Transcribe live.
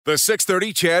The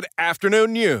 6:30 CHED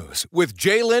Afternoon News with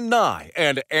Jaylen Nye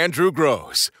and Andrew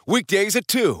Gross. Weekdays at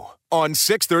 2 on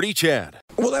 6:30 CHED.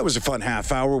 Well, that was a fun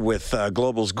half hour with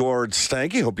Global's Gord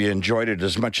Stanky. Hope you enjoyed it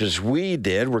as much as we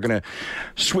did. We're going to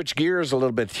switch gears a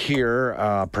little bit here,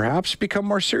 perhaps become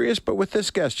more serious, but with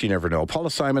this guest, you never know. Paula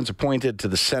Simon's appointed to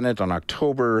the Senate on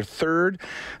October 3rd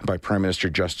by Prime Minister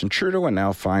Justin Trudeau and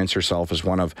now finds herself as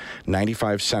one of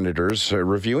 95 senators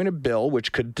reviewing a bill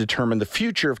which could determine the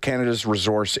future of Canada's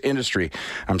resource industry.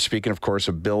 I'm speaking, of course,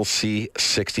 of Bill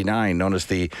C-69, known as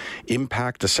the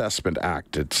Impact Assessment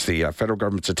Act. It's the federal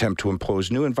government's attempt to impose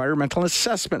new environmental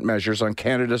assessment measures on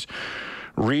Canada's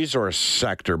resource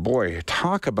sector. Boy,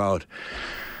 talk about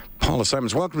Paula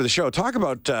Simons. Welcome to the show. Talk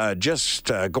about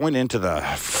just going into the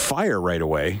fire right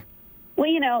away. Well,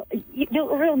 you know,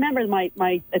 you'll remember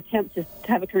my attempt to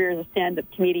have a career as a stand-up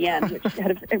comedian, which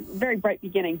had a very bright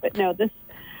beginning. But no,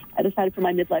 I decided for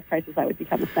my midlife crisis I would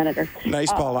become a senator. Nice,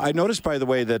 Paula. I noticed, by the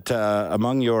way, that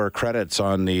among your credits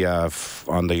on the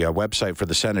website for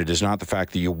the Senate is not the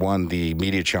fact that you won the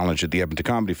media challenge at the Edmonton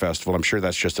Comedy Festival. I'm sure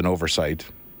that's just an oversight.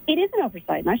 It is an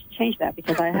oversight, and I should change that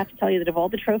because I have to tell you that of all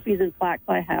the trophies and plaques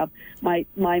I have, my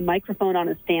microphone on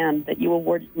a stand that you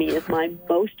awarded me is my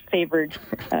most favored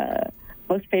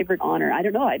honor. I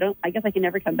don't know. I guess I can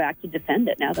never come back to defend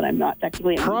it now that I'm not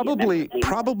technically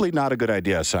probably not a good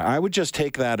idea. So I would just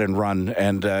take that and run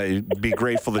and be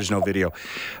grateful there's no video.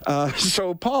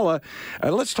 So Paula,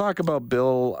 let's talk about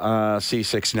Bill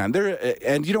C-69.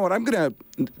 And you know what? I'm going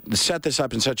to set this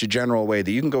up in such a general way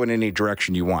that you can go in any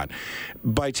direction you want.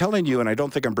 By telling you, and I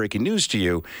don't think I'm breaking news to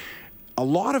you, a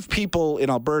lot of people in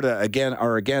Alberta again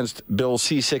are against Bill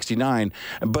C-69,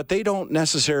 but they don't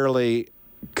necessarily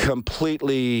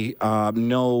completely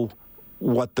know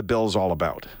what the bill's all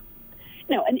about.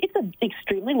 No, and it's an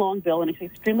extremely long bill and it's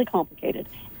extremely complicated.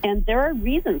 And there are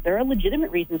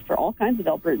legitimate reasons for all kinds of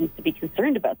Albertans to be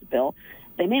concerned about the bill.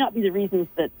 They may not be the reasons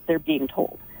that they're being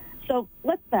told. So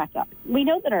let's back up. We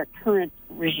know that our current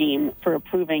regime for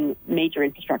approving major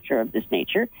infrastructure of this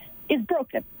nature is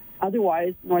broken.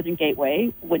 Otherwise, Northern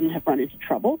Gateway wouldn't have run into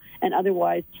trouble, and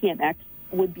otherwise TMX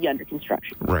would be under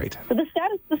construction. Right. So the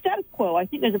status quo, I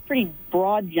think there's a pretty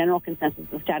broad general consensus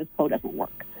the status quo doesn't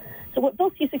work. So what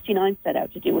Bill C-69 set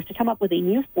out to do was to come up with a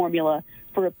new formula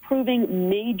for approving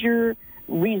major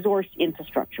resource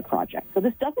infrastructure projects. So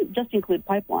this doesn't just include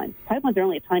pipelines. Pipelines are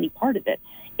only a tiny part of it.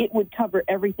 It would cover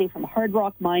everything from hard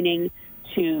rock mining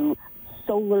to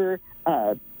solar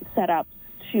setups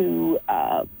to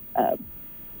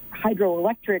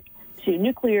hydroelectric to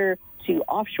nuclear to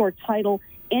offshore tidal,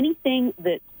 anything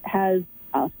that has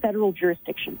federal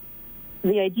jurisdiction.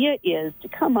 The idea is to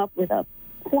come up with a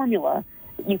formula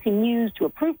that you can use to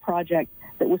approve projects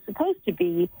that was supposed to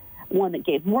be one that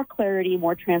gave more clarity,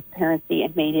 more transparency,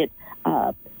 and made it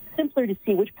simpler to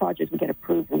see which projects would get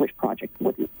approved and which projects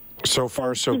wouldn't. So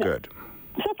far, so good.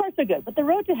 So far, so good. But the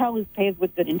road to hell is paved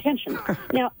with good intentions.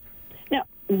 Now,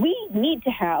 we need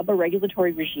to have a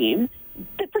regulatory regime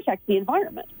that protects the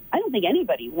environment. I don't think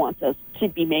anybody wants us to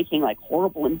be making like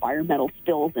horrible environmental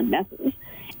spills and messes.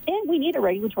 And we need a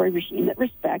regulatory regime that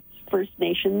respects First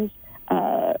Nations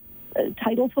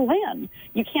title to land.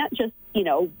 You can't just,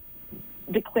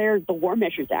 declare the War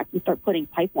Measures Act and start putting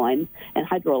pipelines and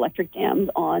hydroelectric dams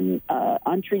on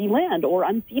treaty land or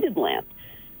unceded land.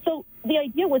 So the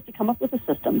idea was to come up with a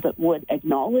system that would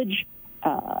acknowledge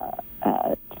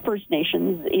First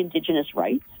Nations Indigenous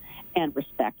rights and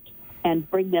respect and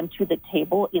bring them to the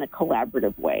table in a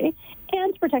collaborative way,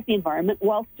 and to protect the environment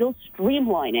while still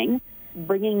streamlining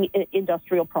bringing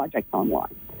industrial projects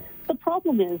online. The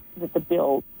problem is that the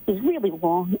bill is really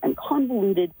long and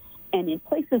convoluted and in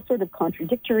places sort of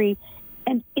contradictory,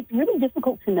 and it's really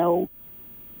difficult to know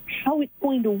how it's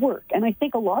going to work. And I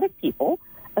think a lot of people,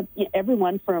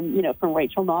 everyone from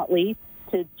Rachel Notley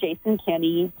to Jason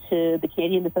Kenney to the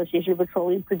Canadian Association of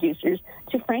Petroleum Producers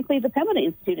to, frankly, the Pembina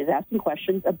Institute is asking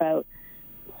questions about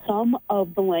some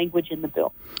of the language in the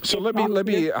bill. So let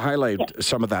me highlight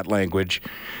some of that language,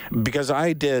 because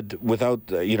I did, without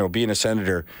being a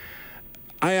senator,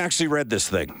 I actually read this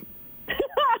thing.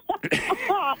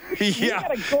 Yeah.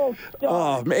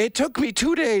 Oh, it took me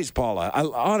 2 days, Paula.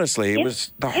 Honestly, it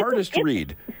was the hardest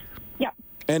read. Yeah.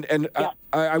 And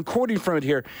I'm quoting from it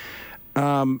here.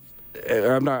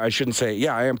 I shouldn't say.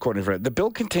 Yeah, I am quoting from it. The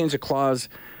bill contains a clause.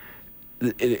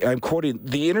 I'm quoting,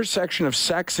 the intersection of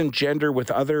sex and gender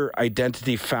with other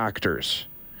identity factors.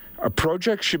 A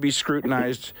project should be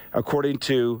scrutinized according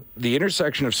to the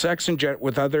intersection of sex and gender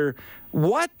with other.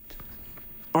 What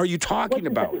are you talking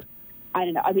about? I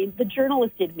don't know. I mean, the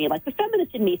journalist in me, like the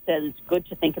feminist in me says it's good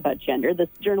to think about gender. The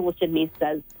journalist in me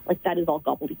says, like, that is all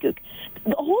gobbledygook.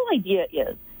 The whole idea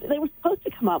is they were supposed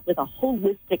to come up with a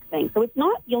holistic thing. So it's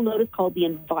not, you'll notice, called the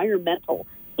environmental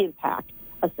impact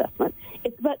assessment.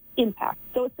 It's about impact.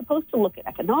 So it's supposed to look at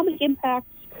economic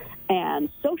impacts and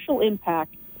social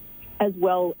impacts as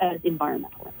well as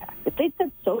environmental impacts. If they'd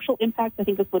said social impacts, I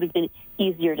think this would have been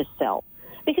easier to sell.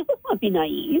 Because let's not be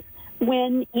naive.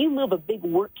 When you move a big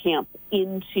work camp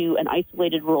into an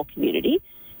isolated rural community,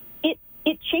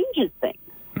 it changes things.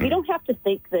 We don't have to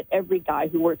think that every guy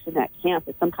who works in that camp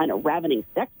is some kind of ravening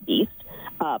sex beast,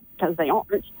 because they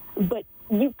aren't. But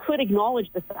you could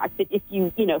acknowledge the fact that if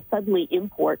you suddenly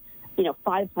import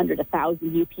 500,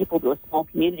 1,000 new people to a small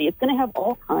community, it's going to have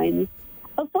all kinds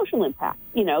of social impacts.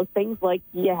 Things like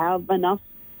you have enough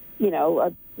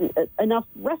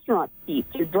restaurant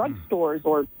seats or drugstores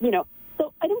or.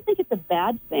 So I don't think it's a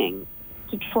bad thing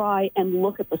to try and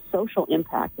look at the social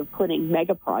impact of putting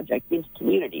mega projects into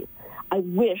communities. I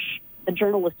wish, the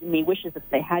journalist in me wishes that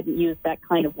they hadn't used that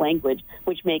kind of language,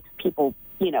 which makes people,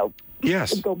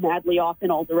 yes, go madly off in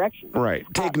all directions. Right.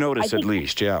 Take notice at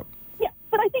least, yeah. Yeah,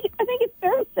 but I think it's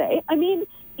fair to say. I mean,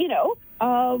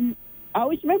 I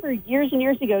always remember years and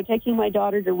years ago taking my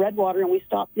daughter to Redwater, and we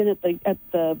stopped in at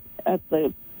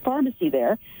the pharmacy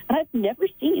there, and I've never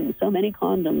seen so many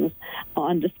condoms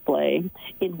on display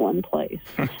in one place,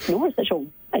 nor such a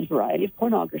wide variety of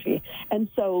pornography. And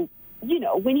so,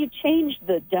 when you change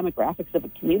the demographics of a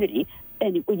community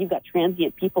and when you've got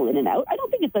transient people in and out, I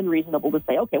don't think it's unreasonable to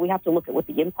say, okay, we have to look at what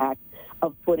the impact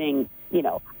of putting,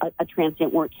 a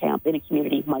transient work camp in a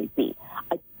community might be.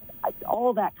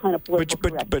 All that kind of political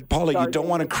But Paula, you don't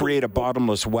want to create a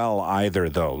bottomless well either,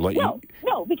 though.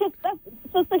 No, because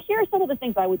so here are some of the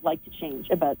things I would like to change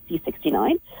about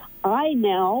C-69. I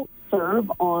now serve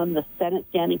on the Senate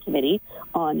Standing Committee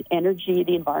on Energy,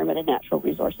 the Environment, and Natural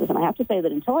Resources, and I have to say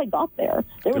that until I got there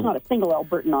was not a single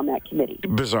Albertan on that committee.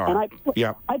 Bizarre.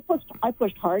 And I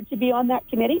pushed hard to be on that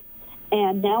committee,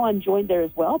 and now I'm joined there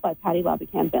as well by Patty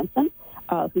Labakan-Benson,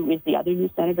 who is the other new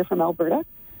senator from Alberta,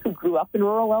 who grew up in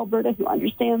rural Alberta, who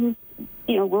understands,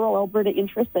 rural Alberta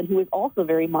interests, and who is also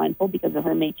very mindful, because of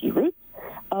her Métis roots,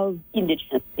 of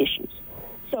Indigenous issues.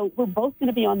 So we're both going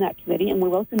to be on that committee, and we're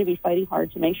both going to be fighting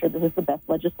hard to make sure this is the best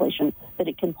legislation that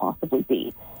it can possibly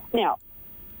be. Now,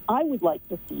 I would like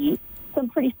to see some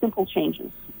pretty simple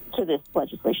changes to this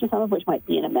legislation, some of which might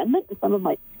be an amendment, and some of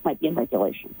might be in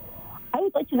regulation. I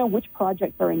would like to know which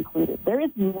projects are included. There is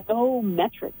no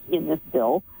metric in this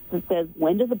bill that says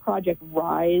when does a project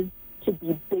rise to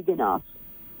be big enough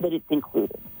that it's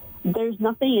included. There's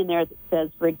nothing in there that says,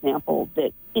 for example,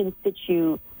 that in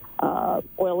situ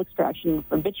oil extraction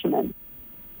from bitumen,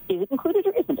 is it included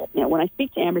or isn't it? When I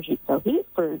speak to Amarjeet Sohi,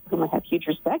 for whom I have huge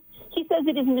respect, he says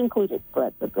it isn't included,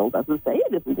 but the bill doesn't say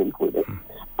it isn't included.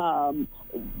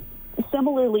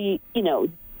 Similarly,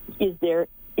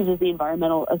 does the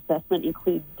environmental assessment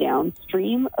include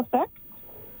downstream effects?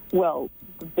 Well,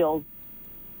 the bill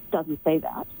doesn't say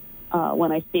that.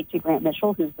 When I speak to Grant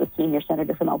Mitchell, who's the senior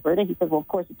senator from Alberta, he says, well, of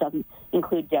course it doesn't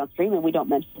include downstream, and we don't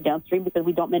mention downstream because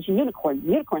we don't mention unicorns.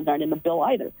 Unicorns aren't in the bill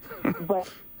either. But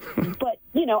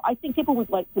I think people would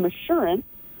like some assurance,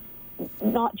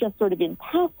 not just sort of in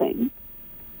passing,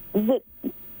 that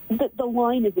the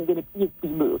line isn't going to be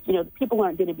moved. People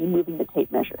aren't going to be moving the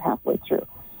tape measure halfway through.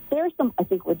 There are some, I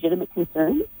think, legitimate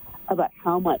concerns about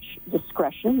how much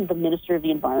discretion the Minister of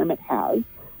the Environment has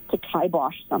to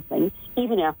kibosh something,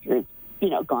 even after it's,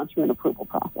 gone through an approval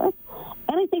process.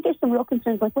 And I think there's some real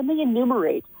concerns, like when they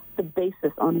enumerate the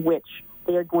basis on which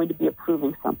they are going to be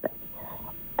approving something.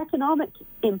 Economic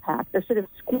impacts are sort of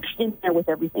squished in there with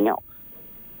everything else.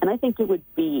 And I think it would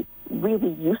be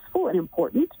really useful and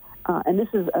important, and this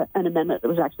is an amendment that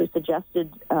was actually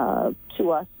suggested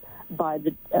to us by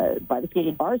the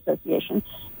Canadian Bar Association,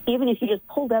 even if you just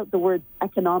pulled out the word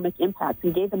economic impacts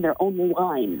and gave them their own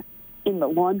line in the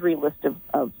laundry list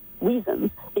of reasons,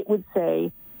 it would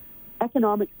say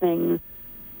economic things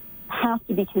have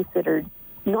to be considered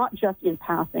not just in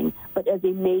passing, but as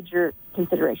a major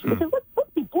consideration. Because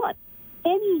let's be blunt,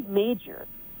 any major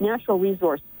natural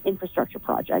resource infrastructure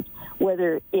project,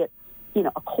 whether it's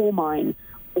a coal mine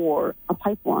or a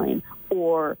pipeline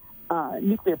or a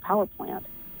nuclear power plant,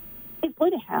 is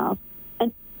going to have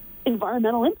an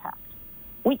environmental impact.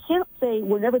 We can't say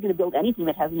we're never going to build anything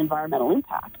that has an environmental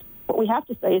impact. What we have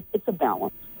to say is it's a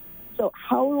balance. So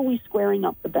how are we squaring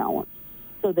up the balance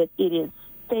so that it is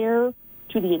fair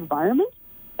to the environment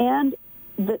and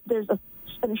that there's an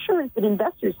assurance that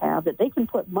investors have that they can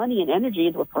put money and energy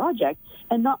into a project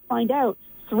and not find out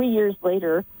 3 years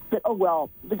later that, oh, well,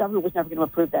 the government was never going to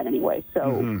approve that anyway,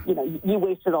 so, you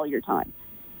wasted all your time.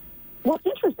 What's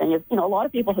interesting is, a lot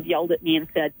of people have yelled at me and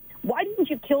said, why didn't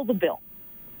you kill the bill?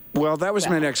 Well, that was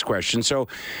my next question. So,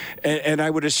 and I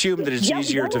would assume that it's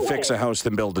easier to fix a house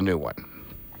than build a new one.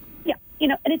 Yeah,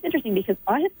 and it's interesting because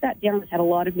I have sat down and had a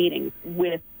lot of meetings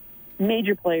with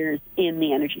major players in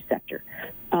the energy sector,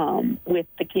 with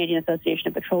the Canadian Association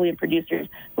of Petroleum Producers,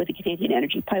 with the Canadian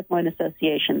Energy Pipeline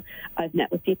Association. I've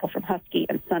met with people from Husky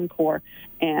and Suncor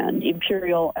and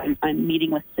Imperial. I'm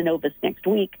meeting with Cenovus next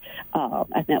week.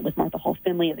 I've met with Martha Hall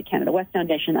Finley of the Canada West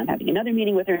Foundation. I'm having another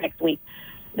meeting with her next week.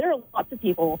 There are lots of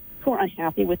people who are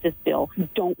unhappy with this bill who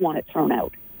don't want it thrown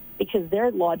out because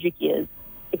their logic is,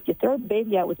 if you throw the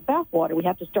baby out with the bathwater, we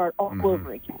have to start all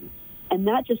over again. And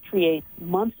that just creates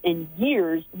months and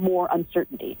years more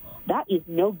uncertainty. That is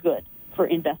no good for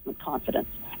investment confidence.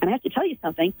 And I have to tell you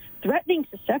something, threatening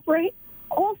to separate,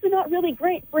 also not really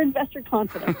great for investor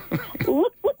confidence.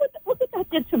 Look what that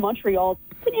did to Montreal's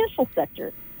financial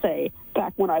sector, say,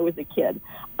 back when I was a kid.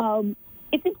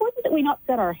 It's important that we not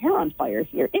set our hair on fire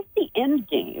here. If the end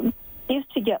game is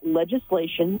to get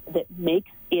legislation that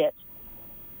makes it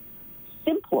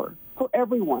simpler for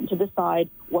everyone to decide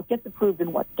what gets approved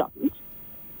and what doesn't,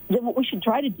 then what we should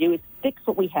try to do is fix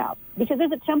what we have. Because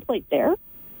there's a template there.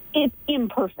 It's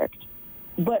imperfect.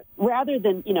 But rather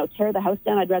than, tear the house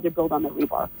down, I'd rather build on the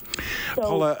rebar. So,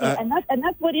 Paula, and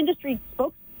that's what industry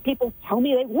spokespeople tell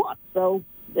me they want. So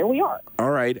there we are.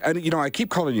 All right. And, I keep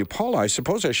calling you Paula. I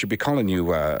suppose I should be calling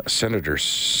you Senator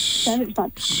Senator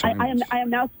Simons. I am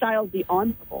now styled the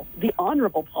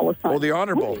Honorable Paula Simons. Oh, the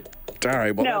Honorable. All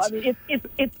right. Well, no,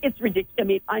 it's ridiculous. I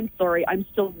mean, I'm sorry. I'm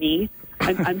still me.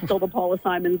 I'm still the Paula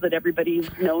Simons that everybody's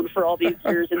known for all these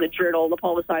years in the Journal. The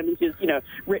Paula Simons who's,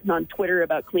 written on Twitter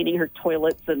about cleaning her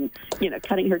toilets and,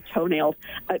 cutting her toenails.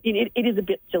 It is a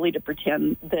bit silly to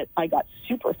pretend that I got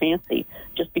super fancy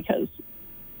just because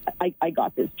I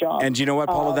got this job. And you know what,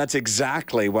 Paula? That's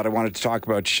exactly what I wanted to talk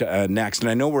about next. And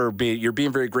I know you're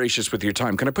being very gracious with your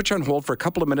time. Can I put you on hold for a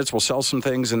couple of minutes? We'll sell some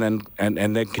things and then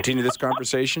continue this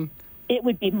conversation? It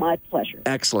would be my pleasure.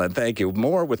 Excellent. Thank you.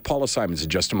 More with Paula Simons in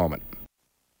just a moment.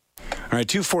 All right,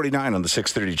 2:49 on the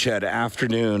 6:30 CHED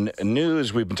Afternoon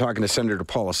News. We've been talking to Senator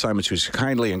Paula Simons, who's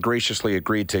kindly and graciously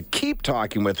agreed to keep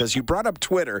talking with us. You brought up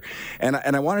Twitter, and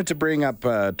I wanted to bring up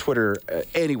Twitter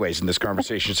anyways in this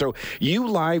conversation. So you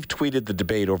live tweeted the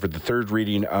debate over the third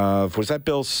reading of, was that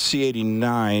Bill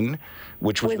C-69,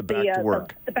 which was the back to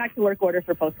work? The back to work order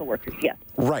for postal workers, yes.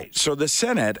 Right. So the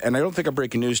Senate, and I don't think I'm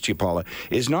breaking news to you, Paula,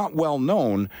 is not well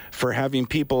known for having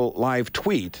people live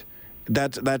tweet.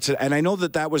 And I know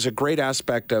that was a great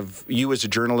aspect of you as a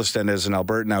journalist and as an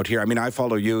Albertan out here. I mean, I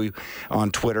follow you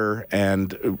on Twitter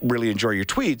and really enjoy your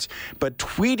tweets, but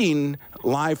tweeting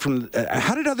live from,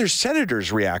 how did other senators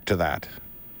react to that?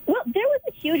 Well, there was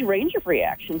a huge range of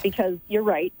reaction because you're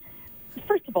right.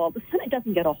 First of all, the Senate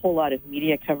doesn't get a whole lot of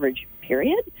media coverage,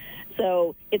 period.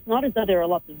 So it's not as though there are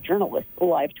lots of journalists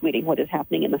live tweeting what is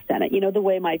happening in the Senate. The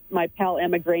way my pal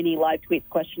Emma Graney live tweets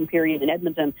question period in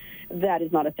Edmonton, that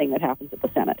is not a thing that happens at the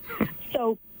Senate.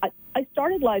 So I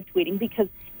started live tweeting because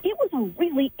it was a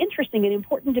really interesting and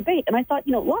important debate. And I thought,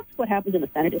 lots of what happens in the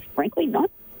Senate is frankly not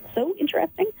so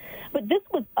interesting. But this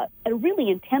was a really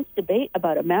intense debate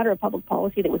about a matter of public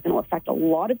policy that was going to affect a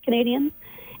lot of Canadians.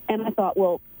 And I thought,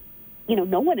 well,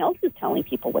 no one else is telling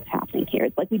people what's happening here.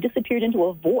 It's like we disappeared into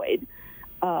a void.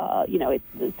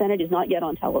 The Senate is not yet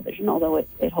on television, although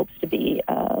it hopes to be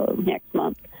next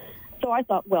month. So I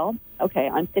thought, well, okay,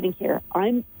 I'm sitting here.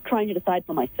 I'm trying to decide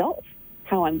for myself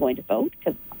how I'm going to vote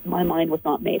because my mind was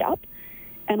not made up.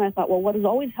 And I thought, well, what has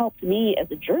always helped me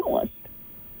as a journalist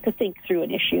to think through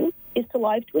an issue is to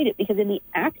live tweet it, because in the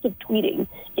act of tweeting,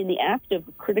 in the act of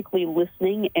critically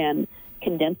listening and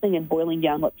condensing and boiling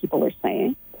down what people are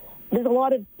saying, there's a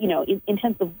lot of,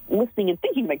 intensive listening and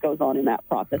thinking that goes on in that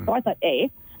process. So I thought,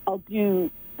 A, I'll do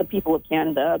the people of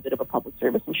Canada a bit of a public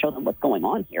service and show them what's going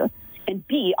on here. And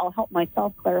B, I'll help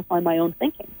myself clarify my own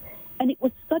thinking. And it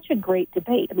was such a great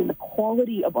debate. I mean, the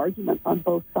quality of arguments on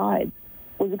both sides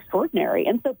was extraordinary.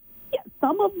 And so, yeah,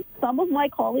 some of my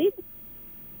colleagues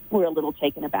were a little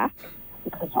taken aback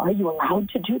because are you allowed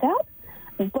to do that?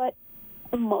 But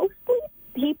mostly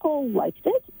people liked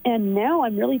it. And now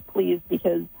I'm really pleased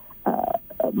because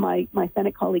my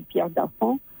Senate colleague, Pierre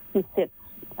Garçon, who sits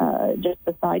just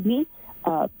beside me,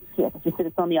 he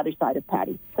sits on the other side of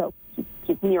Patty, so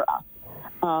he's near us.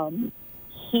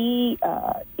 He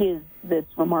is this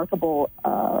remarkable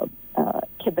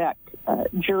Quebec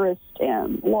jurist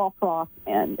and law prof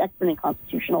and expert in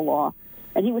constitutional law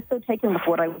And he was so taken with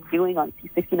what I was doing on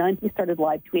C-69, he started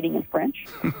live tweeting in French.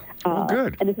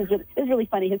 Good. And this is really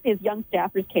funny. His young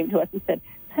staffers came to us and said,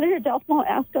 Senator Delfont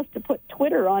asked us to put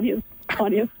Twitter on his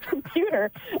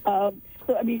computer.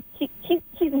 So, I mean, he's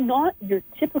not your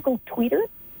typical tweeter,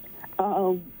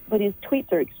 but his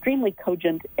tweets are extremely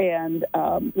cogent and,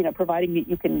 providing that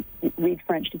you can read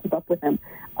French to keep up with him,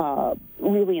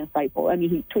 really insightful. I mean,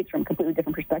 he tweets from a completely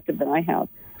different perspective than I have,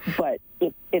 but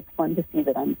it's fun to see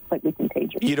that I'm slightly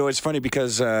contagious. You know, it's funny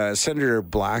because Senator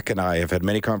Black and I have had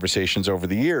many conversations over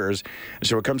the years,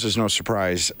 so it comes as no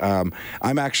surprise.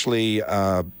 I'm actually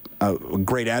a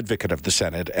great advocate of the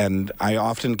Senate, and I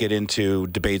often get into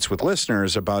debates with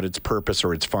listeners about its purpose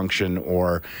or its function,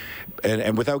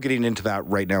 and without getting into that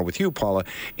right now with you, Paula,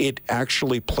 it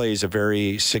actually plays a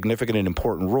very significant and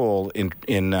important role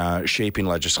in shaping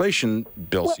legislation.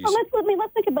 Bill C.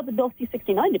 Let's think about the Bill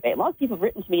C-69 debate. A lot of people have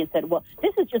written to me and said, well,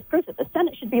 this is just proof that the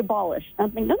Senate should be abolished.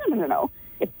 I'm thinking, no.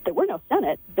 If there were no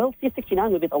Senate, Bill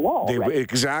C-69 would be the law.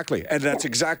 Exactly. And that's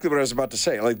exactly what I was about to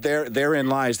say. Like, therein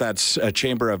lies that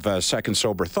chamber of second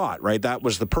sober thought, right? That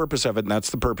was the purpose of it, and that's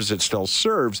the purpose it still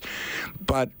serves.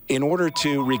 But in order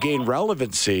to regain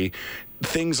relevancy,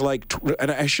 things like,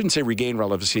 and I shouldn't say regain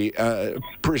relevancy,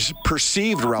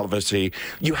 perceived relevancy,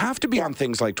 you have to be on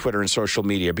things like Twitter and social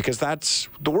media, because that's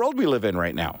the world we live in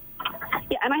right now.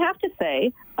 Yeah, and I have to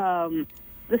say,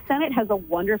 the Senate has a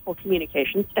wonderful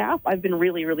communication staff. I've been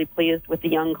really, really pleased with the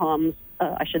young comms.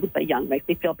 I shouldn't say young; makes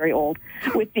me feel very old.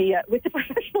 With the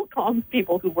professional comms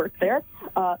people who work there,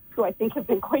 who I think have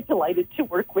been quite delighted to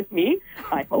work with me.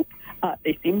 I hope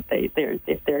they seem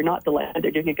if they're not delighted,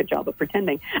 they're doing a good job of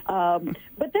pretending.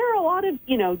 But there are a lot of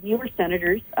newer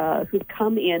senators who've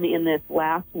come in this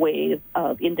last wave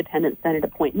of independent Senate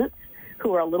appointments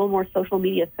who are a little more social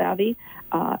media savvy,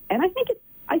 and I think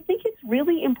it's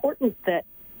really important that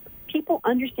people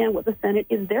understand what the Senate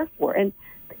is there for. And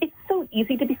it's so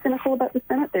easy to be cynical about the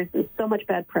Senate. There's been so much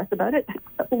bad press about it,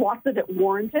 lots of it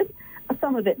warranted,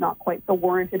 some of it not quite so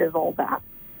warranted as all that.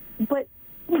 But,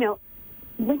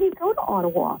 when you go to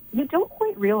Ottawa, you don't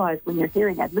quite realize when you're here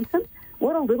in Edmonton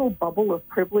what a little bubble of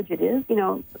privilege it is.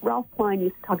 Ralph Klein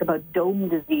used to talk about dome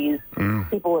disease,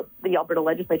 people at the Alberta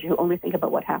legislature who only think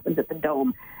about what happens at the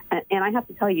Dome. And I have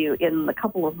to tell you, in the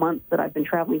couple of months that I've been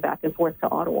traveling back and forth to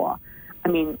Ottawa, I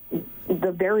mean,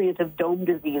 the variant of dome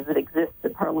disease that exists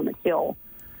at Parliament Hill,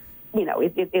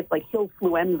 it's like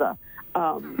hillfluenza.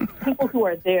 People who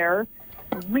are there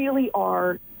really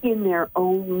are in their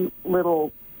own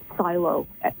little silo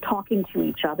at talking to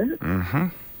each other. Mm-hmm.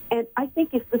 And I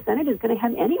think if the Senate is going to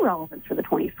have any relevance for the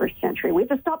 21st century, we have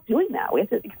to stop doing that. We have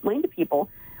to explain to people,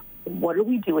 what are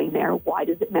we doing there? Why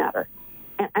does it matter?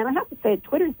 And I have to say,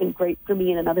 Twitter's been great for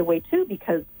me in another way, too,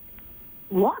 because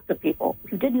lots of people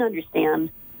who didn't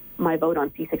understand my vote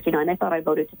on C-69, I thought I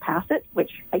voted to pass it,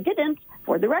 which I didn't,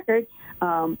 for the record.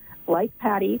 Like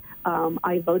Patty,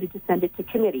 I voted to send it to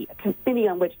committee, a committee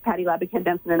on which Patty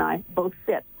Labican-Benson and I both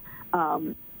sit.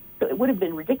 So it would have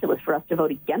been ridiculous for us to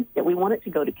vote against it. We want it to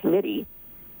go to committee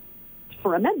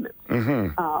for amendments.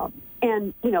 Mm-hmm.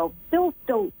 And, bills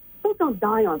don't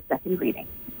die on second reading.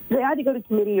 They either go to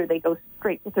committee or they go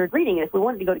straight to third reading. And if we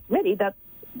wanted to go to committee, that's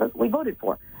what we voted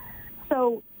for.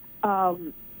 So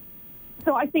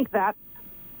I think that's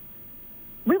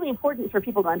really important for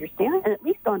people to understand. And at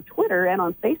least on Twitter and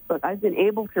on Facebook, I've been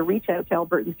able to reach out to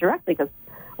Albertans directly because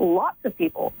lots of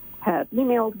people have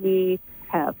emailed me,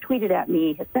 have tweeted at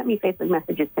me, have sent me Facebook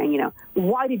messages saying,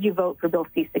 why did you vote for Bill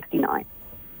C-69?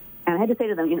 And I had to say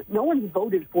to them, no one's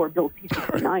voted for Bill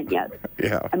C-69 yet.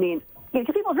 Yeah. I mean,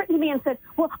 because people have written to me and said,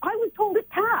 well, I was told it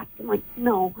passed. I'm like,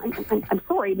 no, I'm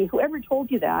sorry. I mean, whoever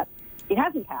told you that, it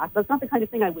hasn't passed. That's not the kind of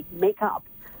thing I would make up.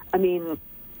 I mean,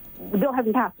 the bill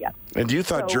hasn't passed yet. And you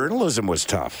thought journalism was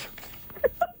tough.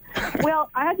 Well,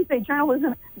 I have to say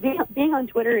journalism, being on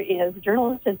Twitter as a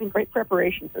journalist has been great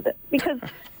preparation for this. Because,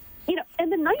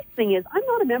 and the nice thing is I'm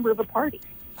not a member of a party.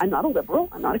 I'm not a liberal.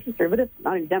 I'm not a conservative. I'm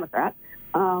not a Democrat.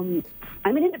 I'm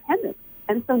an independent.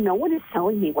 And so no one is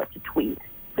telling me what to tweet.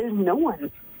 There's no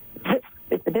one.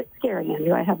 It's a bit scary,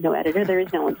 Andrew. I have no editor. There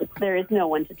is no one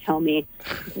to tell me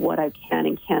what I can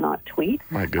and cannot tweet.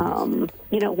 My goodness.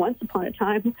 Once upon a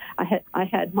time, I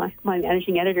had my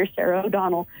managing editor, Sarah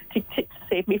O'Donnell, to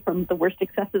save me from the worst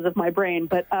excesses of my brain.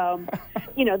 But the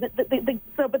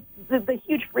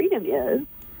huge freedom is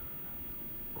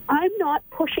I'm not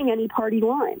pushing any party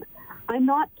line. I'm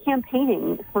not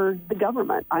campaigning for the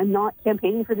government. I'm not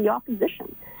campaigning for the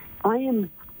opposition. I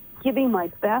am giving my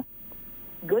best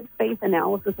good faith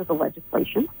analysis of the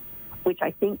legislation, which I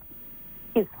think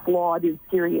is flawed in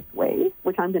serious ways,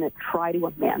 which I'm going to try to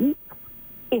amend.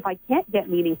 if I can't get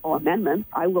meaningful amendments,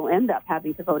 I will end up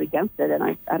having to vote against it, and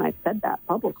I've said that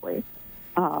publicly.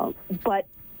 But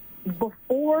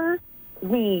before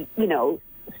we,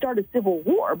 start a civil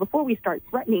war, before we start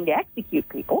threatening to execute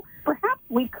people, perhaps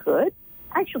we could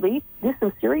actually do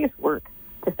some serious work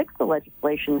to fix the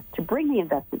legislation, to bring the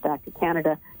investment back to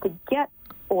Canada, to get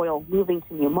oil moving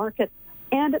to new markets,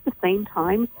 and at the same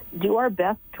time do our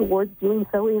best towards doing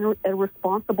so in a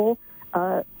responsible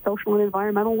social and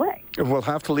environmental way. We'll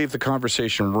have to leave the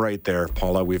conversation right there,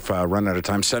 Paula. We've run out of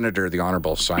time. Senator, the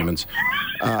Honourable Simons,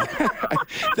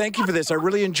 thank you for this. I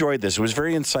really enjoyed this. It was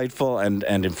very insightful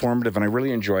and informative, and I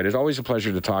really enjoyed it. Always a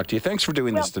pleasure to talk to you. Thanks for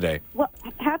doing this today. Well,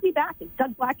 have me back.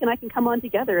 Doug Black and I can come on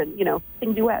together and,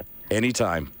 sing duets.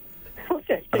 Anytime.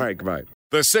 Okay. All right, goodbye.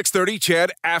 The 6:30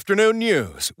 CHED Afternoon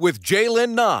News with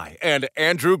Jaylen Nye and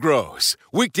Andrew Gross.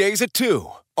 Weekdays at 2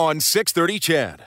 on 6:30 CHED.